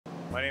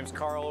My name's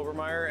Karl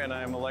Obermeyer and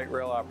I'm a light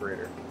rail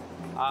operator.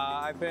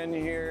 I've been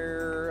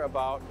here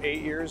about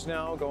 8 years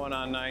now, going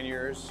on 9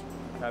 years.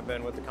 I've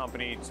been with the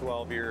company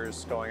 12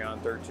 years, going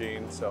on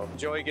 13. So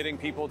enjoy getting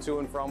people to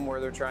and from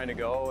where they're trying to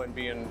go and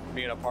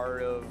being a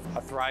part of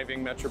a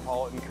thriving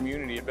metropolitan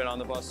community. I've been on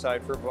the bus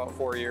side for about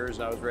 4 years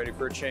and I was ready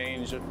for a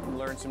change,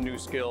 learn some new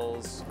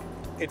skills.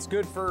 It's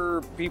good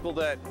for people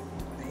that,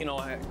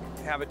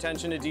 have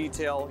attention to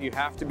detail. You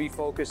have to be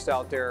focused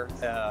out there.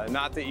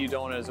 Not that you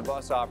don't as a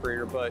bus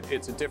operator, but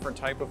it's a different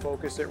type of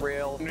focus at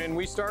rail. And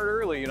we start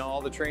early,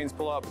 all the trains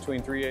pull up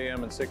between 3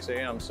 a.m. and 6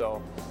 a.m.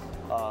 So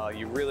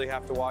you really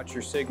have to watch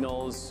your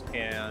signals,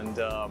 and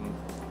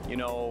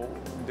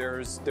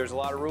there's a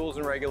lot of rules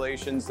and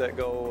regulations that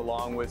go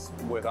along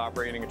with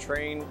operating a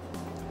train.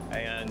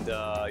 And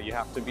you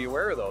have to be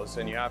aware of those,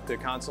 and you have to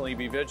constantly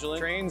be vigilant.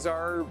 Trains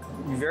are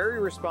very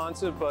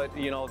responsive, but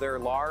they're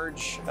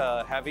large,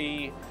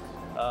 heavy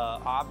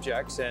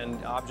objects,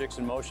 and objects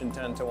in motion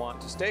tend to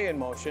want to stay in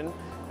motion,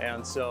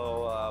 and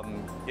so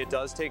it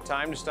does take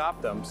time to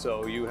stop them.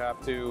 So you have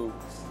to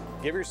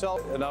give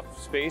yourself enough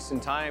space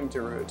and time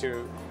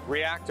to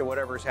react to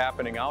whatever's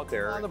happening out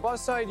there. On the bus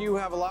side, you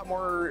have a lot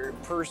more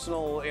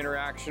personal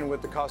interaction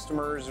with the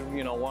customers,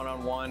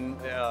 one-on-one.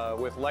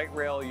 With light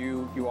rail,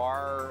 you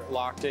are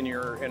locked in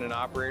an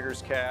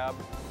operator's cab,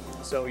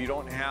 so you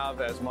don't have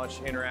as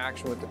much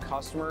interaction with the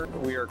customer.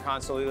 We are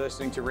constantly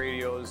listening to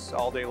radios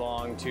all day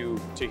long to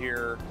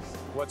hear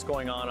what's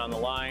going on the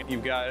line.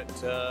 You've got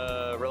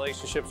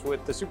relationships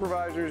with the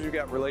supervisors, you've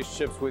got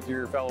relationships with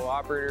your fellow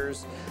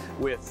operators,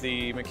 with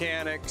the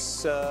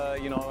mechanics,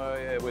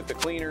 with the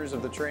cleaners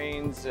of the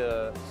trains,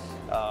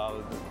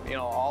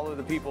 all of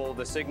the people,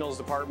 the signals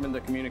department,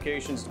 the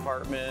communications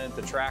department,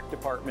 the track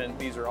department.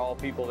 These are all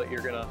people that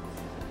you're gonna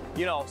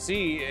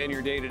see in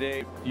your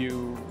day-to-day.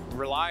 You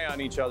rely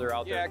on each other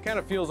out there. Yeah, it kind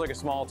of feels like a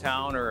small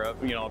town or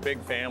a big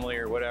family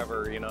or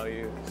whatever.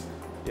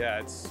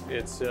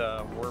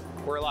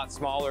 We're a lot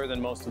smaller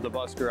than most of the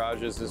bus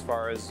garages as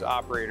far as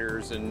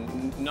operators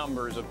and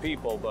numbers of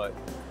people, but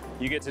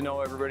you get to know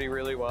everybody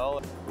really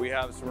well. We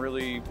have some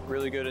really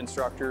good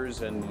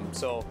instructors, and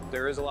so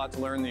there is a lot to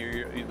learn.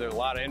 There's a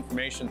lot of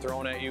information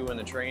thrown at you in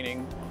the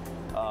training.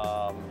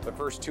 The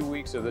first 2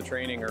 weeks of the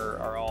training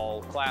are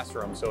all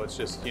classroom, so it's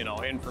just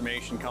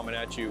information coming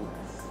at you,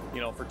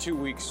 for 2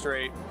 weeks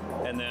straight,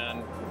 and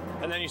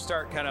then you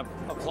start kind of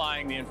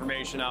applying the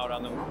information out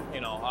on the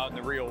out in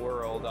the real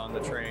world on the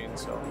train.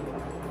 So,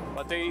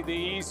 but they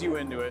ease you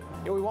into it.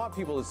 We want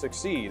people to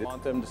succeed. We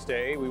want them to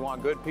stay. We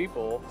want good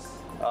people,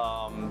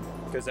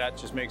 because that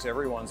just makes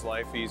everyone's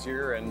life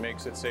easier and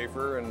makes it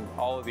safer and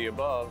all of the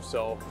above.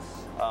 So.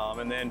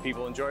 And then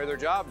people enjoy their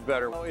jobs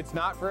better. It's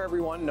not for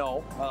everyone,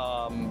 no,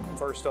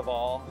 first of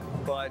all,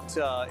 but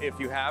if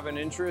you have an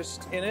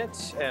interest in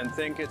it and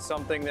think it's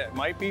something that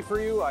might be for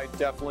you, I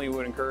definitely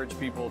would encourage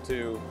people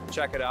to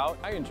check it out.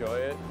 I enjoy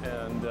it,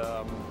 and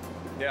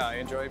I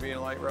enjoy being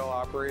a light rail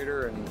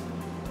operator, and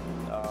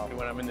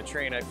when I'm in the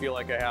train, I feel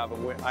like I have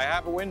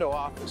a window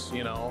office,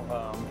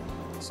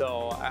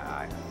 So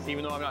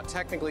even though I'm not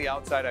technically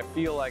outside, I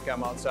feel like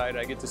I'm outside.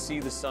 I get to see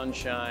the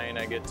sunshine.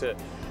 I get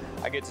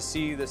to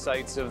see the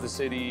sights of the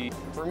city.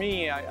 For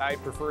me, I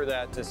prefer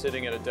that to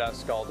sitting at a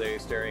desk all day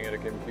staring at a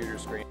computer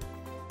screen.